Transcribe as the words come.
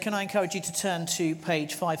Can I encourage you to turn to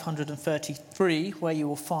page 533, where you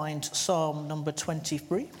will find Psalm number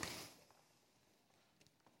 23.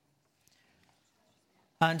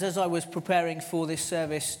 And as I was preparing for this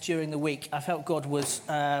service during the week, I felt God was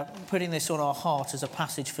putting this on our heart as a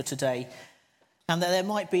passage for today. And that there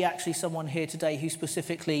might be actually someone here today who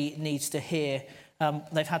specifically needs to hear,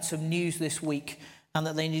 they've had some news this week, and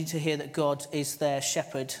that they need to hear that God is their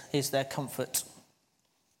shepherd, is their comfort.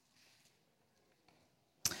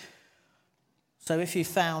 So if you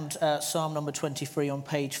found Psalm number 23 on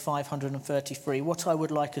page 533, what I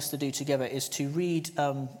would like us to do together is to read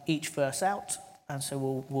each verse out. And so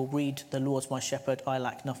we'll read, "The Lord's my shepherd, I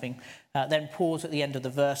lack nothing." Then pause at the end of the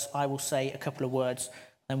verse. I will say a couple of words.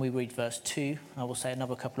 Then we read verse 2. I will say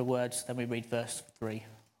another couple of words. Then we read verse 3.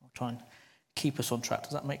 I'll try and keep us on track.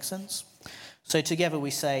 Does that make sense? So together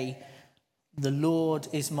we say, "The Lord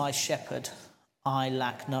is my shepherd, I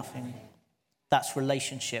lack nothing." That's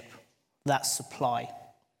relationship. That's supply.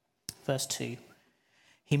 Verse 2.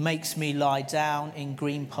 "He makes me lie down in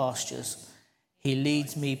green pastures. He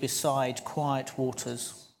leads me beside quiet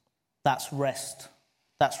waters." That's rest.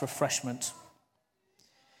 That's refreshment.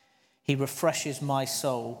 "He refreshes my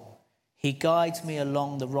soul. He guides me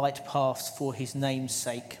along the right paths for his name's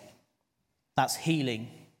sake." That's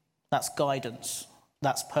healing. That's guidance.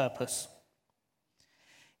 That's purpose.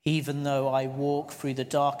 "Even though I walk through the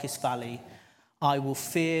darkest valley, I will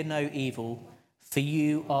fear no evil, for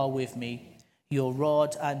you are with me. Your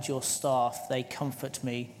rod and your staff, they comfort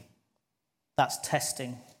me." That's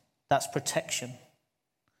testing. That's protection.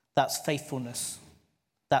 That's faithfulness.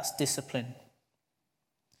 That's discipline.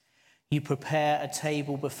 "You prepare a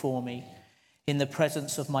table before me in the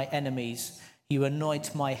presence of my enemies. You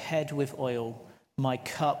anoint my head with oil. My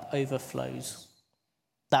cup overflows."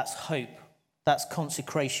 That's hope. That's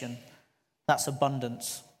consecration. That's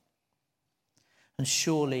abundance. "And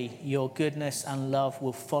surely your goodness and love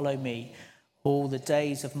will follow me all the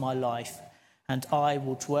days of my life, and I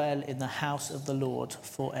will dwell in the house of the Lord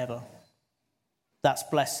forever." That's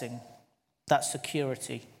blessing. That's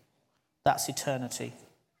security. That's eternity.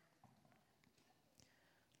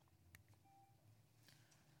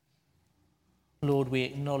 Lord, we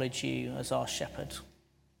acknowledge you as our shepherd,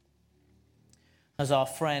 as our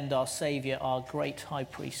friend, our saviour, our great high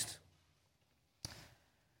priest.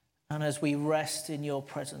 And as we rest in your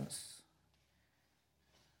presence,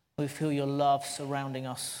 we feel your love surrounding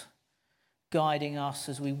us, guiding us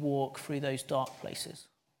as we walk through those dark places.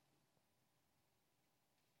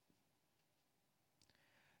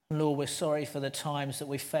 Lord, we're sorry for the times that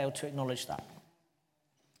we failed to acknowledge that.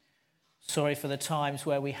 Sorry for the times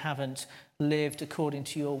where we haven't lived according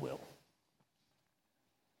to your will.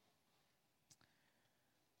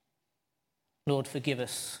 Lord, forgive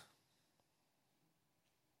us.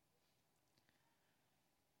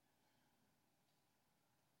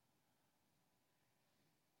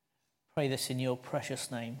 Pray this in your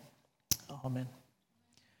precious name. Amen.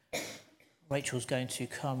 Rachel's going to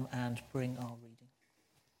come and bring our reading.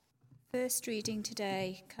 First reading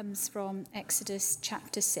today comes from Exodus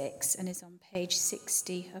chapter 6 and is on page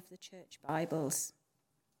 60 of the Church Bibles.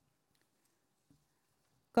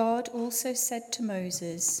 God also said to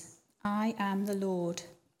Moses, "I am the Lord.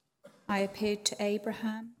 I appeared to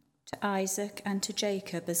Abraham, to Isaac, and to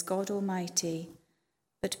Jacob as God Almighty,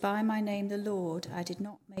 but by my name the Lord I did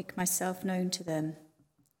not make myself known to them.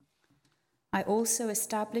 I also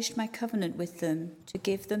established my covenant with them to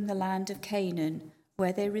give them the land of Canaan,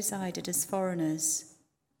 where they resided as foreigners.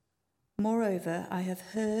 Moreover, I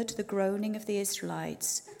have heard the groaning of the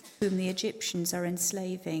Israelites, whom the Egyptians are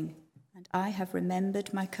enslaving, and I have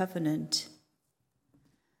remembered my covenant.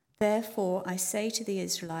 Therefore I say to the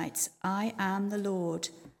Israelites, I am the Lord,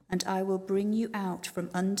 and I will bring you out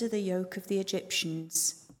from under the yoke of the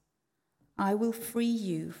Egyptians. I will free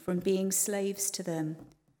you from being slaves to them,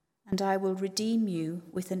 and I will redeem you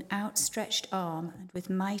with an outstretched arm and with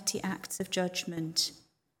mighty acts of judgment.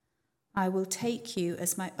 I will take you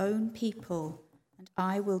as my own people, and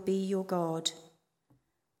I will be your God.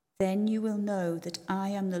 Then you will know that I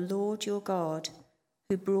am the Lord your God,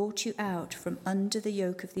 who brought you out from under the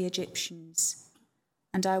yoke of the Egyptians.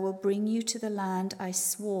 And I will bring you to the land I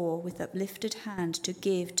swore with uplifted hand to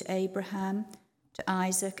give to Abraham, to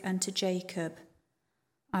Isaac, and to Jacob.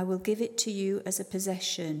 I will give it to you as a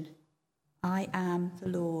possession. I am the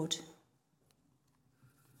Lord."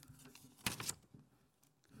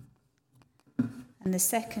 And the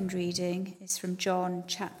second reading is from John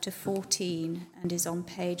chapter 14 and is on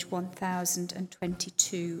page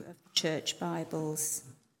 1022 of the Church Bibles.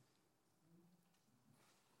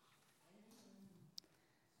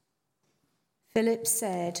 Philip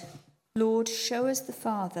said, Lord, show us the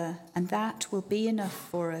Father, and that will be enough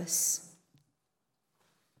for us.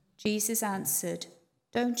 Jesus answered,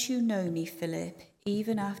 Don't you know me, Philip,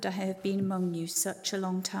 even after I have been among you such a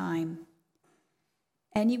long time?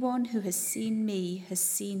 Anyone who has seen me has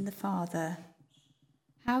seen the Father.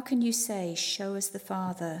 How can you say, Show us the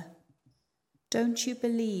Father? Don't you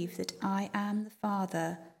believe that I am the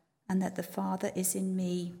Father, and that the Father is in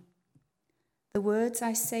me? The words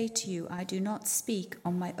I say to you, I do not speak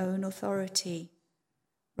on my own authority.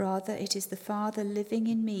 Rather, it is the Father living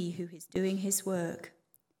in me who is doing his work.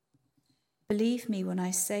 Believe me when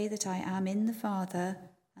I say that I am in the Father,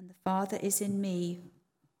 and the Father is in me,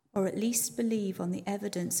 or at least believe on the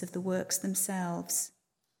evidence of the works themselves.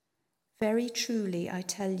 Very truly, I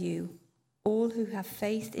tell you, all who have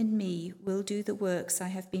faith in me will do the works I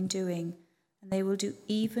have been doing, and they will do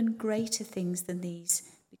even greater things than these,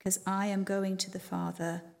 because I am going to the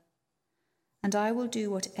Father. And I will do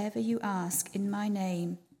whatever you ask in my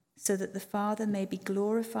name, so that the Father may be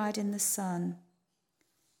glorified in the Son.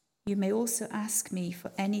 You may also ask me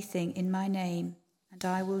for anything in my name, and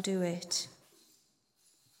I will do it.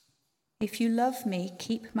 If you love me,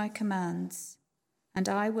 keep my commands, and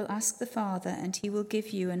I will ask the Father, and he will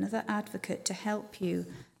give you another advocate to help you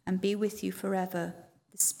and be with you forever,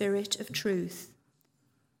 the Spirit of truth.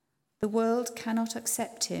 The world cannot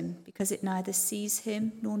accept him because it neither sees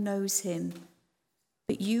him nor knows him.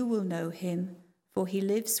 But you will know him, for he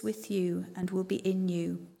lives with you and will be in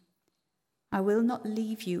you. I will not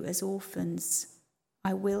leave you as orphans.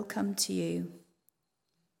 I will come to you.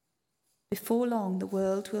 Before long, the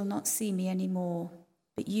world will not see me anymore,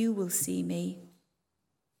 but you will see me.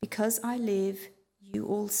 Because I live, you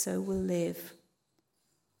also will live.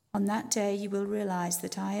 On that day, you will realize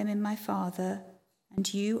that I am in my Father,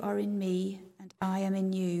 and you are in me, and I am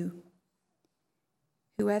in you.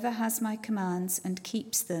 Whoever has my commands and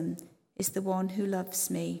keeps them is the one who loves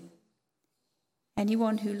me.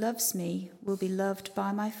 Anyone who loves me will be loved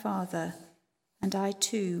by my Father, and I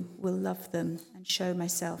too will love them and show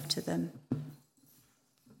myself to them.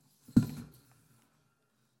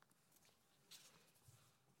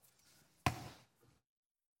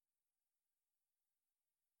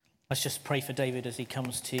 Let's just pray for David as he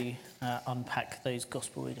comes to unpack those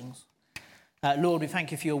gospel readings. Lord, we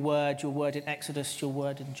thank you for your word in Exodus, your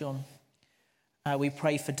word in John. We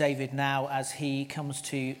pray for David now as he comes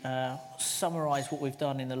to summarise what we've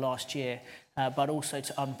done in the last year, but also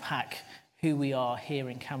to unpack who we are here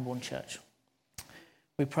in Camborne Church.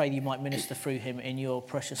 We pray that you might minister through him in your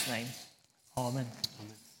precious name. Amen.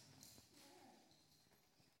 Amen.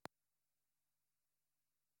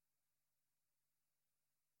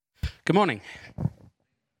 Good morning.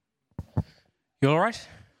 You all right?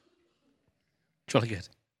 Jolly good.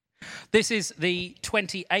 This is the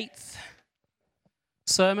 28th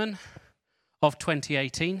sermon of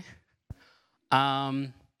 2018.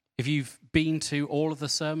 If you've been to all of the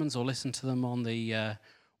sermons or listened to them on the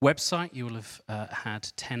website, you will have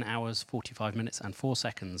had 10 hours, 45 minutes and 4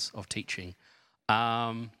 seconds of teaching.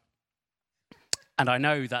 And I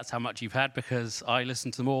know that's how much you've had because I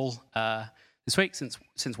listened to them all this week.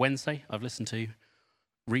 Since Wednesday, I've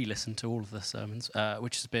re-listened to all of the sermons,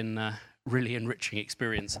 which has been a really enriching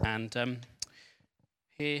experience. And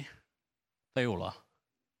here they all are.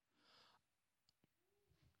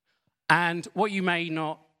 And what you may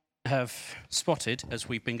not have spotted as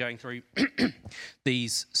we've been going through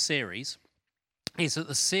these series is that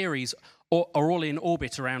the series are all in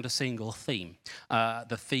orbit around a single theme,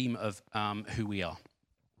 the theme of who we are.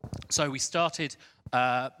 So we started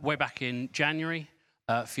way back in January,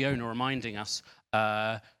 Fiona reminding us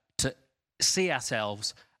to see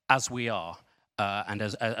ourselves as we are and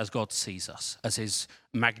as God sees us, as his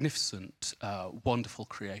magnificent, wonderful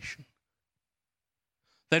creation.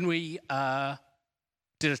 Then we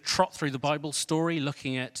did a trot through the Bible story,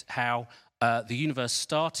 looking at how the universe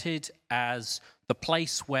started as the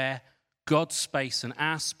place where God's space and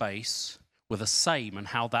our space were the same, and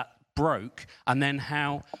how that broke, and then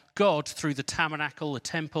how God, through the tabernacle, the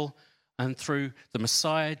temple, and through the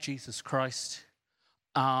Messiah, Jesus Christ,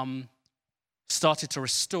 started to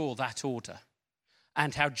restore that order.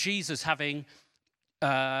 And how Jesus, having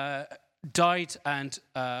died and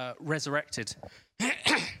resurrected,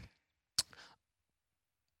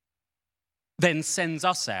 then sends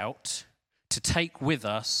us out to take with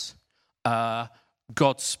us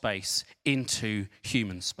God's space into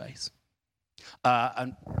human space.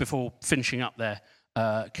 And before finishing up there,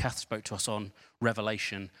 Kath spoke to us on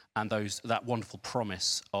Revelation and that wonderful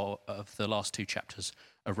promise of the last 2 chapters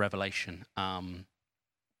of Revelation, and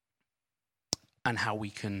how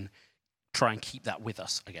we can try and keep that with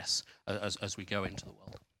us, I guess, as we go into the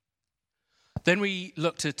world. Then we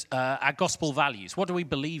looked at our gospel values. What do we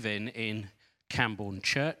believe in Camborne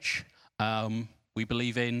Church? We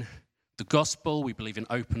believe in the gospel, we believe in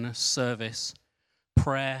openness, service,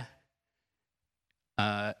 prayer,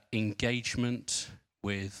 engagement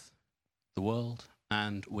with the world,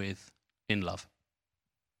 and in love.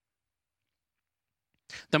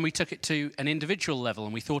 Then we took it to an individual level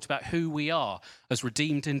and we thought about who we are as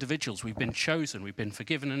redeemed individuals. We've been chosen, we've been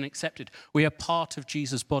forgiven and accepted. We are part of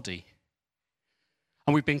Jesus' body.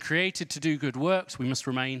 And we've been created to do good works. We must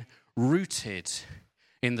remain rooted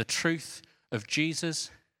in the truth of Jesus,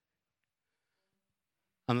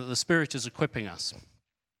 and that the Spirit is equipping us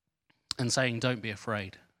and saying, don't be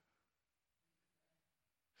afraid.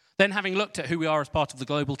 Then, having looked at who we are as part of the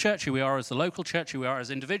global church, who we are as the local church, who we are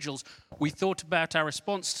as individuals, we thought about our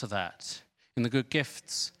response to that in the Good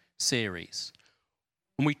Gifts series.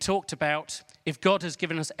 And we talked about, if God has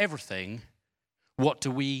given us everything, what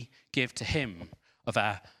do we give to him? Of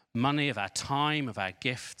our money, of our time, of our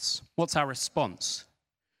gifts. What's our response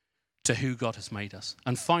to who God has made us?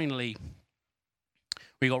 And finally,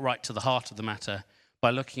 we got right to the heart of the matter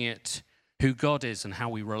by looking at who God is and how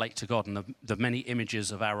we relate to God, and the many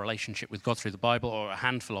images of our relationship with God through the Bible, or a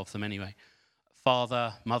handful of them anyway.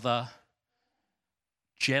 Father, mother,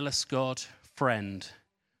 jealous God, friend.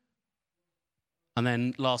 And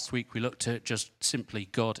then last week we looked at just simply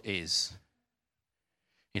God is,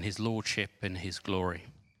 in his lordship, in his glory,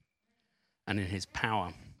 and in his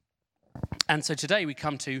power. And so today we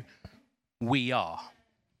come to we are.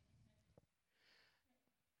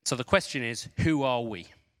 So the question is, who are we?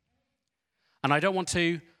 And I don't want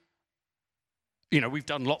to, we've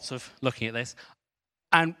done lots of looking at this,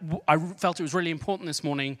 and I felt it was really important this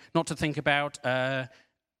morning not to think about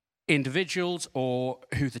individuals or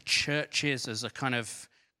who the church is as a kind of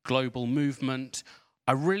global movement.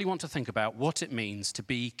 I really want to think about what it means to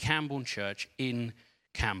be Camborne Church in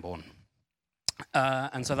Camborne.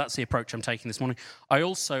 And so that's the approach I'm taking this morning. I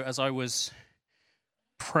also, as I was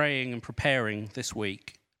praying and preparing this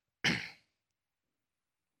week,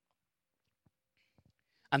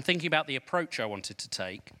 and thinking about the approach I wanted to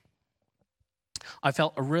take, I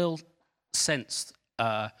felt a real sense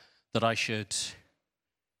that I should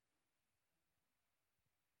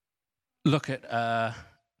look at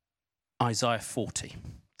Isaiah 40,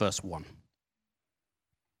 verse 1,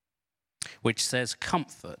 which says,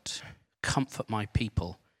 comfort my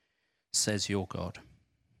people, says your God.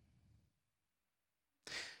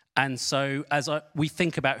 And so as we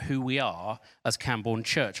think about who we are as Camborne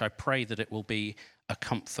Church, I pray that it will be a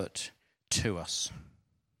comfort to us.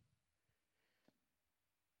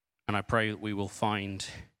 And I pray that we will find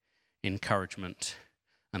encouragement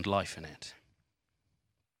and life in it.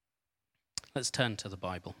 Let's turn to the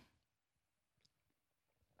Bible.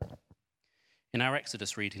 In our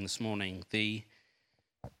Exodus reading this morning, the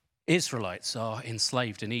Israelites are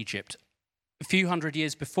enslaved in Egypt. A few hundred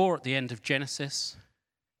years before, at the end of Genesis,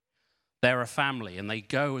 they're a family and they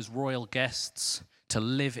go as royal guests to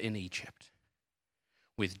live in Egypt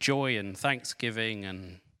with joy and thanksgiving.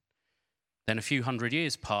 And then a few hundred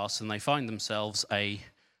years pass and they find themselves a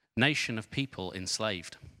nation of people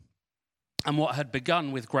enslaved. And what had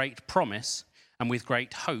begun with great promise and with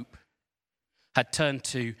great hope had turned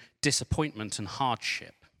to disappointment and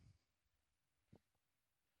hardship.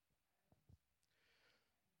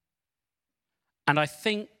 And I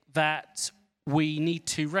think that we need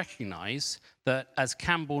to recognize that as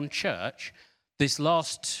Camborne Church, this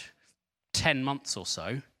last 10 months or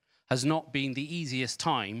so has not been the easiest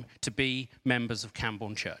time to be members of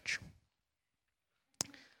Camborne Church.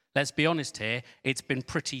 Let's be honest here, it's been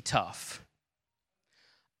pretty tough.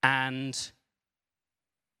 And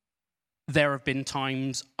there have been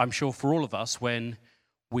times, I'm sure for all of us, when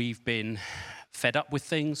we've been fed up with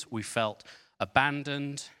things, we felt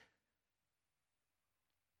abandoned.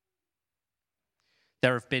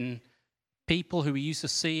 There have been people who we used to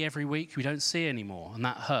see every week we don't see anymore, and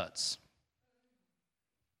that hurts.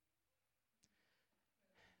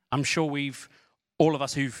 I'm sure all of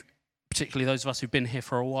us particularly those of us who've been here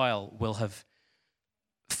for a while, will have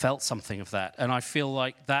felt something of that. And I feel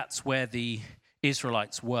like that's where the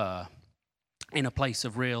Israelites were, in a place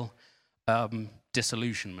of real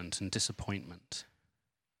disillusionment and disappointment.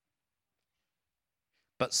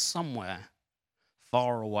 But somewhere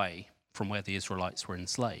far away from where the Israelites were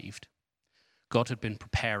enslaved, God had been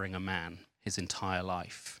preparing a man his entire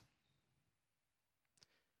life.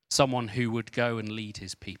 Someone who would go and lead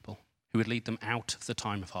his people, who would lead them out of the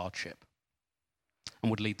time of hardship and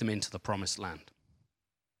would lead them into the promised land.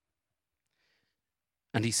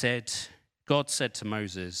 And God said to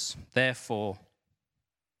Moses, therefore,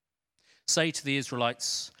 say to the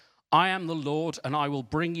Israelites, I am the Lord, and I will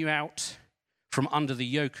bring you out from under the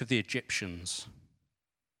yoke of the Egyptians.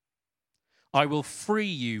 I will free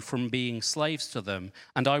you from being slaves to them,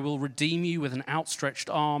 and I will redeem you with an outstretched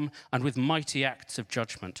arm and with mighty acts of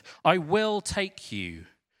judgment. I will take you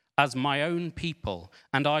as my own people,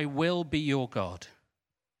 and I will be your God.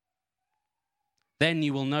 Then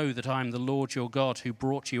you will know that I am the Lord your God who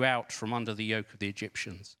brought you out from under the yoke of the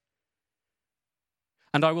Egyptians.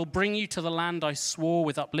 And I will bring you to the land I swore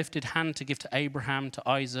with uplifted hand to give to Abraham, to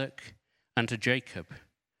Isaac, and to Jacob.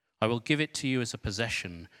 I will give it to you as a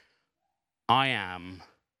possession. I am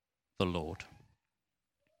the Lord.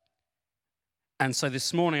 And so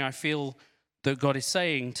this morning I feel that God is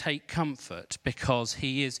saying, take comfort, because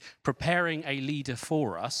he is preparing a leader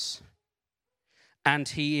for us, and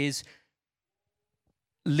he is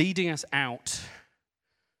leading us out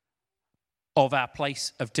of our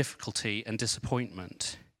place of difficulty and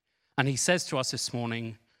disappointment. And he says to us this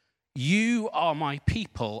morning, you are my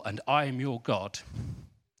people and I am your God,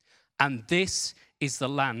 and this is the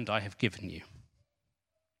land I have given you.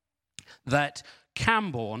 That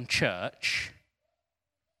Camborne Church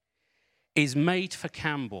is made for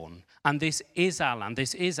Camborne, and this is our land,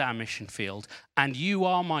 this is our mission field, and you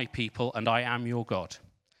are my people and I am your God.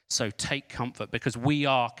 So take comfort, because we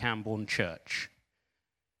are Camborne Church,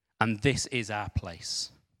 and this is our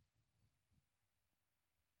place.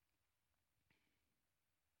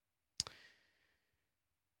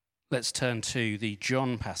 Let's turn to the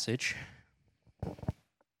John passage.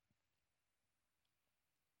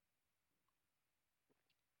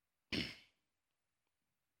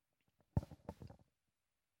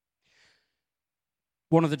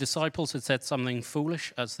 One of the disciples had said something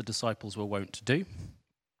foolish, as the disciples were wont to do,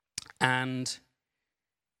 and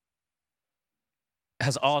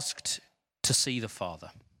has asked to see the Father.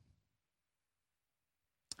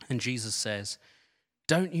 And Jesus says,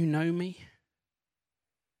 don't you know me,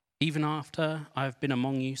 even after I have been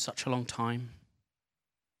among you such a long time?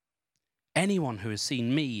 Anyone who has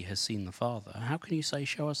seen me has seen the Father. How can you say,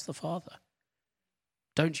 show us the Father?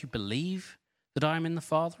 Don't you believe that I am in the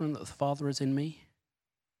Father and that the Father is in me?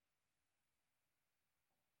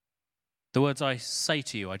 The words I say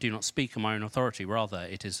to you, I do not speak on my own authority. Rather,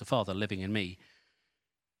 it is the Father living in me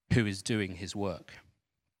who is doing his work.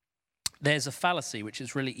 There's a fallacy which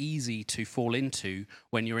is really easy to fall into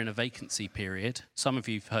when you're in a vacancy period. Some of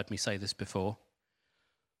you have heard me say this before.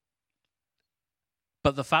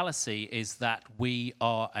 But the fallacy is that we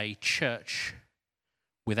are a church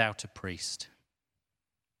without a priest.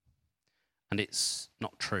 And it's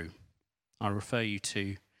not true. I refer you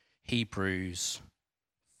to Hebrews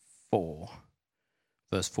 4,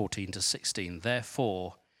 verse 14 to 16.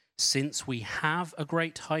 Therefore, since we have a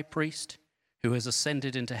great high priest who has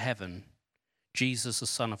ascended into heaven, Jesus, the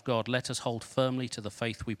Son of God, let us hold firmly to the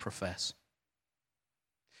faith we profess.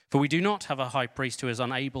 For we do not have a high priest who is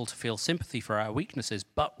unable to feel sympathy for our weaknesses,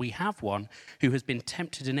 but we have one who has been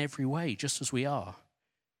tempted in every way, just as we are.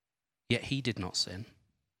 Yet he did not sin.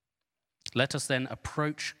 Let us then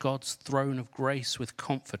approach God's throne of grace with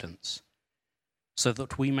confidence, so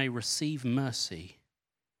that we may receive mercy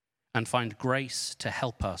and find grace to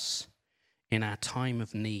help us in our time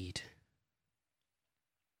of need.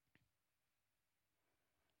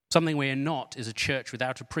 Something we are not is a church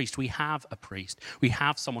without a priest. We have a priest. We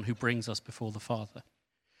have someone who brings us before the Father.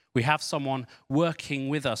 We have someone working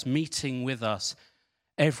with us, meeting with us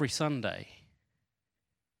every Sunday.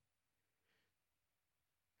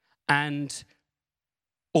 And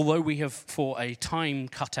although we have for a time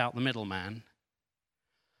cut out the middleman,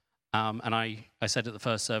 and I said at the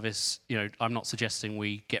first service, I'm not suggesting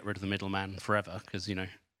we get rid of the middleman forever, because,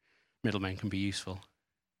 middlemen can be useful.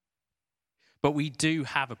 But we do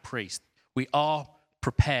have a priest. We are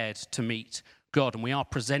prepared to meet God, and we are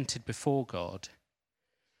presented before God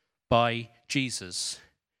by Jesus,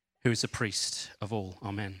 who is a priest of all.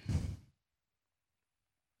 Amen.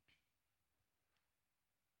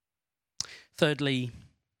 Thirdly,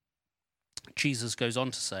 Jesus goes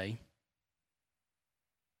on to say,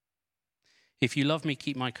 if you love me,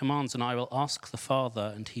 keep my commands, and I will ask the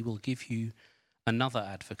Father, and he will give you another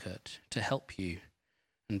advocate to help you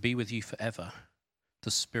and be with you forever,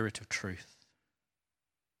 the Spirit of truth.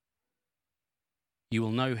 You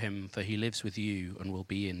will know him, for he lives with you and will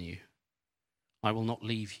be in you. I will not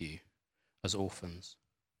leave you as orphans.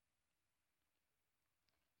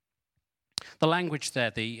 The language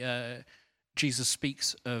there, Jesus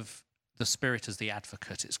speaks of the Spirit as the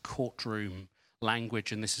advocate. It's courtroom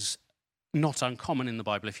language, and this is not uncommon in the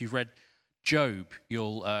Bible. If you've read Job,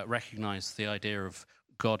 you'll recognize the idea of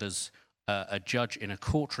God as a judge in a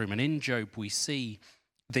courtroom. And in Job, we see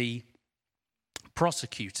the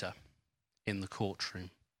prosecutor in the courtroom.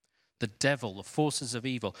 The devil, the forces of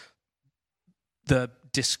evil, the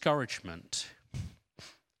discouragement,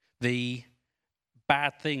 the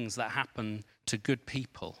bad things that happen to good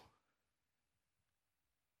people.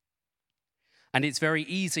 And it's very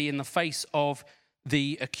easy in the face of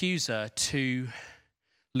the accuser to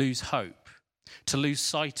lose hope, to lose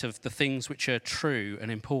sight of the things which are true and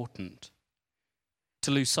important, to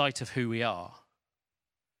lose sight of who we are.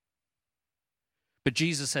 But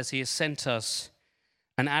Jesus says he has sent us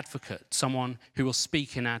an advocate, someone who will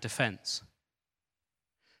speak in our defense,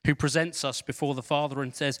 who presents us before the Father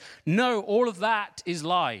and says, no, all of that is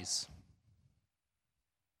lies.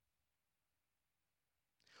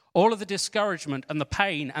 All of the discouragement and the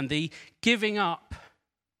pain and the giving up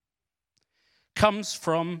comes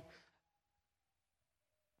from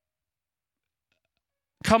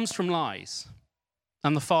lies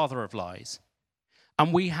and the father of lies.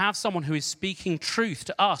 And we have someone who is speaking truth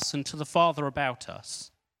to us and to the Father about us,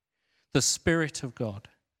 the Spirit of God.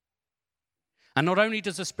 And not only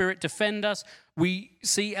does the Spirit defend us, we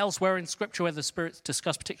see elsewhere in Scripture where the Spirit's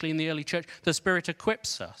discussed, particularly in the early church, the Spirit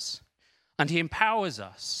equips us and he empowers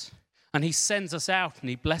us and he sends us out and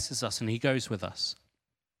he blesses us and he goes with us.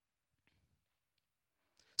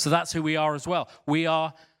 So that's who we are as well. We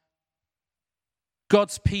are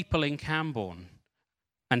God's people in Camborne,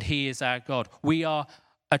 and he is our God. We are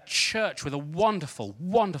a church with a wonderful,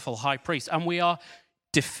 wonderful high priest, and we are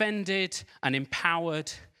defended and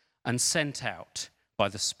empowered and sent out by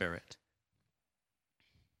the Spirit.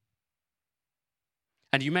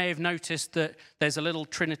 And you may have noticed that there's a little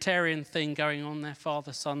Trinitarian thing going on there,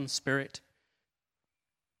 Father, Son, Spirit.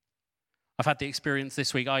 I've had the experience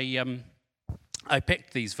this week. I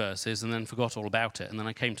picked these verses and then forgot all about it, and then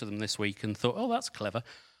I came to them this week and thought, oh, that's clever.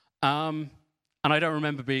 And I don't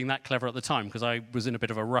remember being that clever at the time because I was in a bit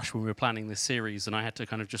of a rush when we were planning this series and I had to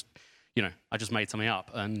kind of just, I just made something up.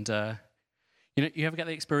 And, you ever get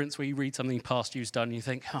the experience where you read something past you's done and you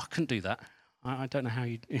think, oh, I couldn't do that. I don't know how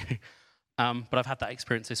you... but I've had that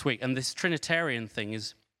experience this week. And this Trinitarian thing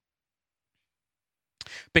is...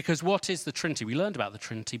 Because what is the Trinity? We learned about the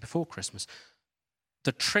Trinity before Christmas.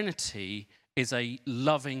 The Trinity is a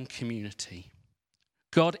loving community.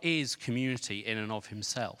 God is community in and of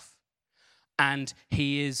himself. And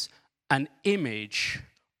he is an image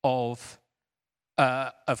of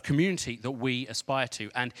community that we aspire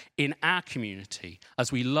to. And in our community,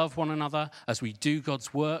 as we love one another, as we do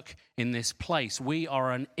God's work in this place, we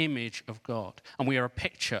are an image of God. And we are a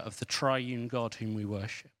picture of the triune God whom we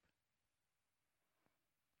worship.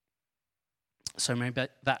 So maybe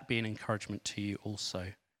that be an encouragement to you also.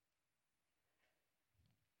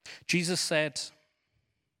 Jesus said,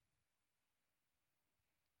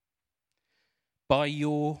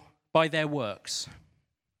 by their works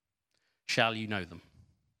shall you know them.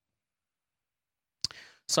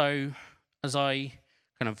 So as I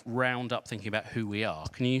kind of round up thinking about who we are,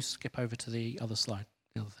 can you skip over to the other slide,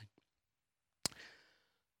 the other thing?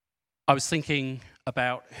 I was thinking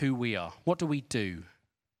about who we are. What do we do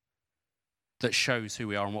that shows who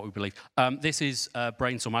we are and what we believe? This is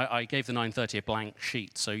brainstorm. I gave the 9:30 a blank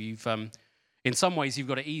sheet, so you've... in some ways, you've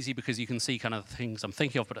got it easy because you can see kind of the things I'm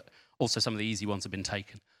thinking of, but also some of the easy ones have been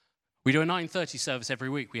taken. We do a 9:30 service every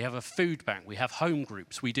week. We have a food bank. We have home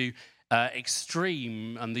groups. We do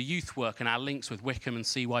Extreme and the youth work and our links with Wickham and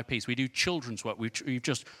CYPs. We do children's work. We've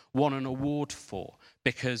just won an award for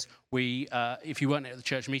because if you weren't at the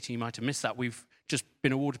church meeting, you might have missed that. We've just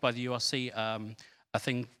been awarded by the URC a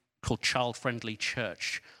thing called Child Friendly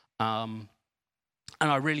Church. And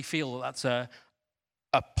I really feel that's a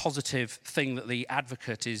positive thing that the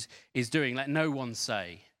advocate is doing. Let no one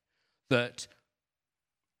say that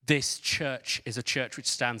this church is a church which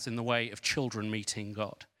stands in the way of children meeting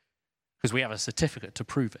God, because we have a certificate to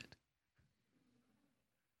prove it.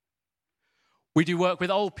 We do work with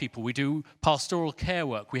old people. We do pastoral care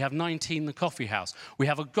work. We have 19 The Coffee House. We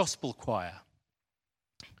have a gospel choir.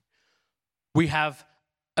 We have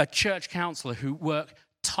a church counsellor who work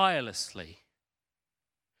tirelessly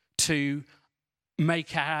to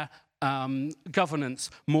make our governance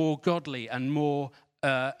more godly and more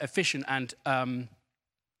efficient and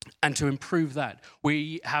to improve that.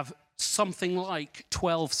 We have something like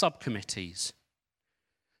 12 subcommittees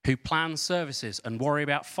who plan services and worry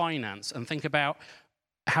about finance and think about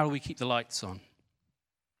how do we keep the lights on.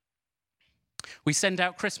 We send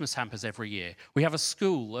out Christmas hampers every year. We have a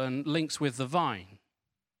school and links with the Vine.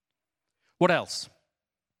 What else?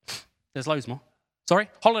 There's loads more. Sorry?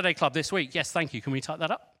 Holiday Club this week. Yes, thank you. Can we type that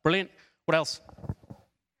up? Brilliant. What else?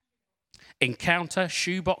 Encounter,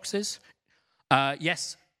 shoe boxes.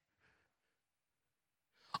 Yes.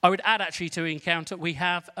 I would add actually to Encounter, we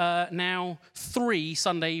have now 3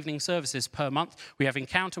 Sunday evening services per month. We have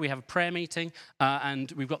Encounter, we have a prayer meeting,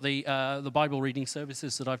 and we've got the Bible reading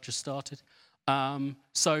services that I've just started.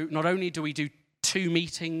 So not only do we do 2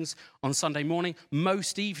 meetings on Sunday morning,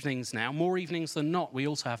 most evenings now, more evenings than not, we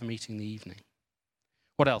also have a meeting in the evening.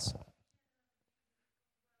 What else?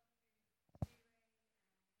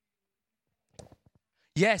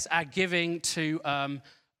 Yes, our giving to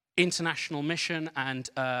international mission, and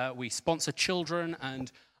we sponsor children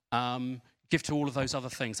and give to all of those other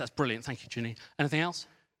things. That's brilliant. Thank you, Janine. Anything else?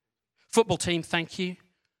 Football team, thank you.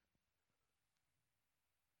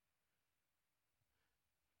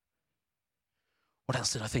 What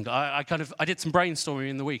else did I think? I did some brainstorming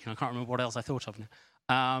in the week, and I can't remember what else I thought of now.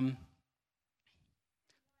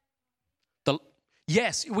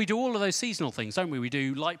 Yes, we do all of those seasonal things, don't we? We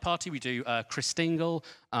do Light Party, we do Christingle,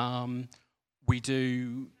 we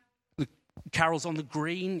do the Carols on the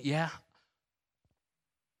Green, yeah.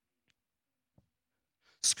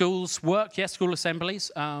 Schools work, yes, school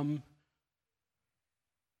assemblies.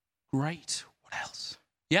 Great. What else?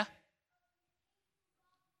 Yeah?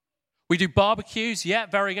 We do barbecues, yeah,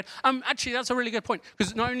 very good. Actually, that's a really good point,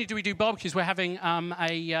 because not only do we do barbecues, we're having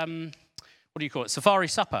safari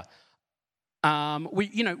supper.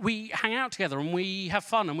 We hang out together and we have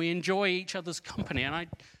fun and we enjoy each other's company, and I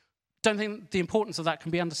don't think the importance of that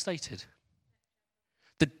can be understated.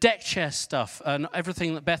 The deck chair stuff and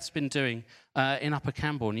everything that Beth's been doing in Upper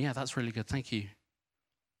Camborne, yeah, that's really good. Thank you.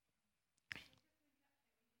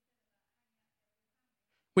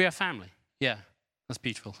 We are family. Yeah, that's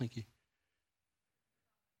beautiful. Thank you.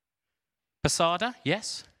 Posada,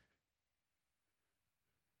 yes.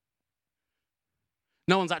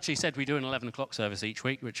 No one's actually said we do an 11 o'clock service each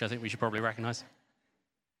week, which I think we should probably recognise.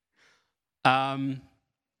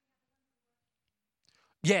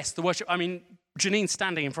 Yes, the worship. I mean, Janine's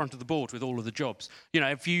standing in front of the board with all of the jobs. You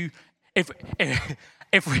know,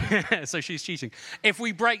 so she's cheating. If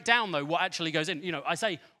we break down, though, what actually goes in, I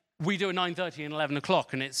say we do a 9:30 and 11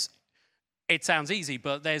 o'clock, and it sounds easy,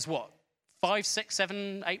 but there's 5, 6,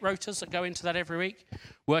 7, 8 rotas that go into that every week.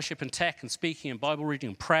 Worship and tech and speaking and Bible reading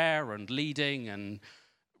and prayer and leading and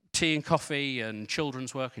tea and coffee and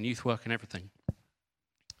children's work and youth work and everything.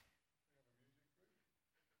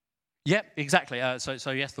 Yep, exactly. So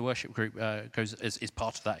yes, the worship group is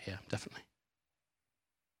part of that. Yeah, definitely.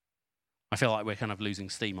 I feel like we're kind of losing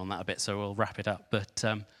steam on that a bit, so we'll wrap it up. But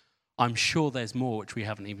I'm sure there's more which we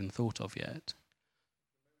haven't even thought of yet.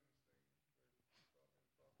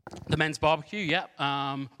 The men's barbecue, yep.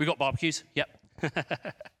 We got barbecues, yep.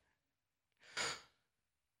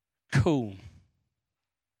 Cool.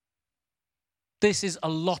 This is a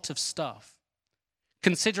lot of stuff.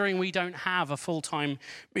 Considering we don't have a full-time,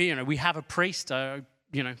 we have a priest, can't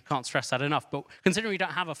stress that enough, but considering we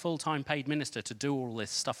don't have a full-time paid minister to do all this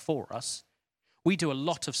stuff for us, we do a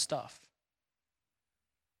lot of stuff.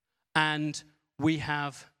 And we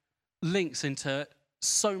have links into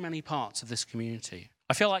so many parts of this community.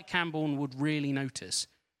 I feel like Camborne would really notice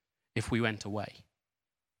if we went away.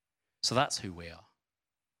 So that's who we are.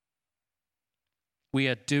 We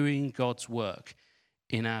are doing God's work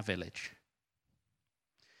in our village.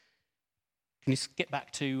 Can you skip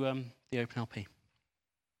back to the Open LP?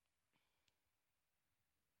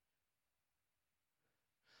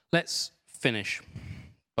 Let's finish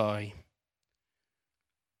by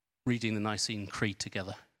reading the Nicene Creed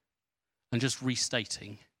together and just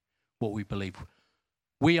restating what we believe.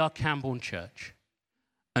 We are Camborne Church,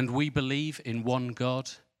 and we believe in one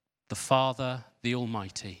God, the Father, the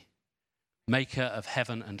Almighty, maker of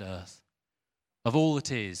heaven and earth, of all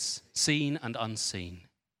that is, seen and unseen.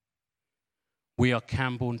 We are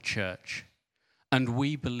Camborne Church, and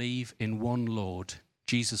we believe in one Lord,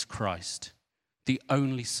 Jesus Christ, the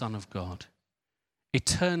only Son of God,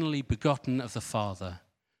 eternally begotten of the Father,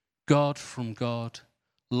 God from God,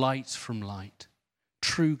 light from light,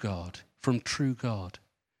 true God from true God,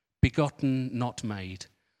 begotten, not made,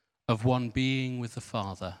 of one being with the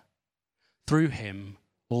Father. Through him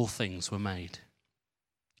all things were made.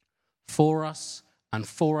 For us and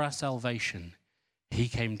for our salvation, he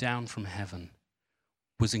came down from heaven,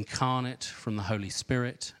 was incarnate from the Holy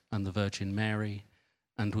Spirit and the Virgin Mary,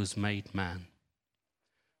 and was made man.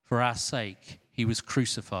 For our sake, he was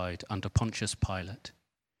crucified under Pontius Pilate.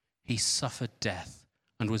 He suffered death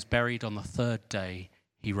and was buried. On the 3rd day,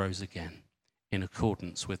 he rose again, in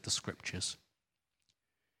accordance with the Scriptures.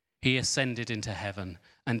 He ascended into heaven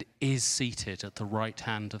and is seated at the right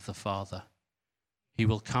hand of the Father. He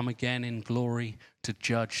will come again in glory to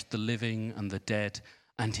judge the living and the dead,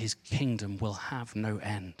 and his kingdom will have no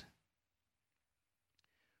end.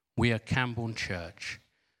 We are Camborne Church,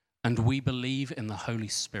 And we believe in the Holy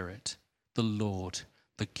Spirit, the Lord,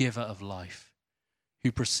 the giver of life,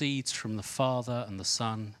 who proceeds from the Father and the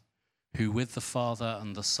Son, who with the Father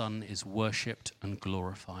and the Son is worshipped and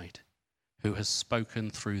glorified, who has spoken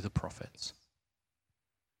through the prophets.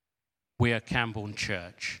 We are Camborne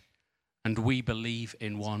Church, and we believe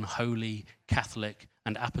in one holy, Catholic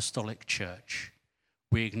and apostolic church.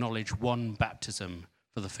 We acknowledge one baptism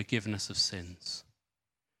for the forgiveness of sins.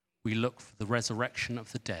 We look for the resurrection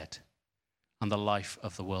of the dead and the life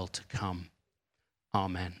of the world to come.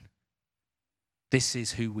 Amen. This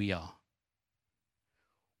is who we are.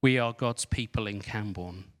 We are God's people in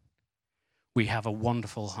Camborne. We have a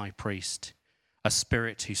wonderful high priest, a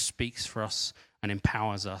spirit who speaks for us and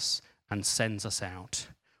empowers us and sends us out.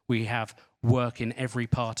 We have work in every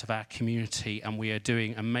part of our community, and we are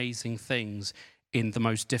doing amazing things in the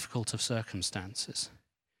most difficult of circumstances.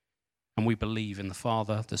 And we believe in the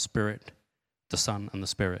Father, the Spirit, the Son, and the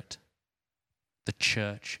Spirit, the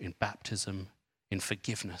church, in baptism, in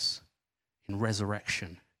forgiveness, in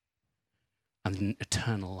resurrection, and in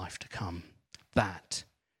eternal life to come. That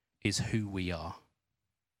is who we are.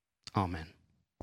 Amen.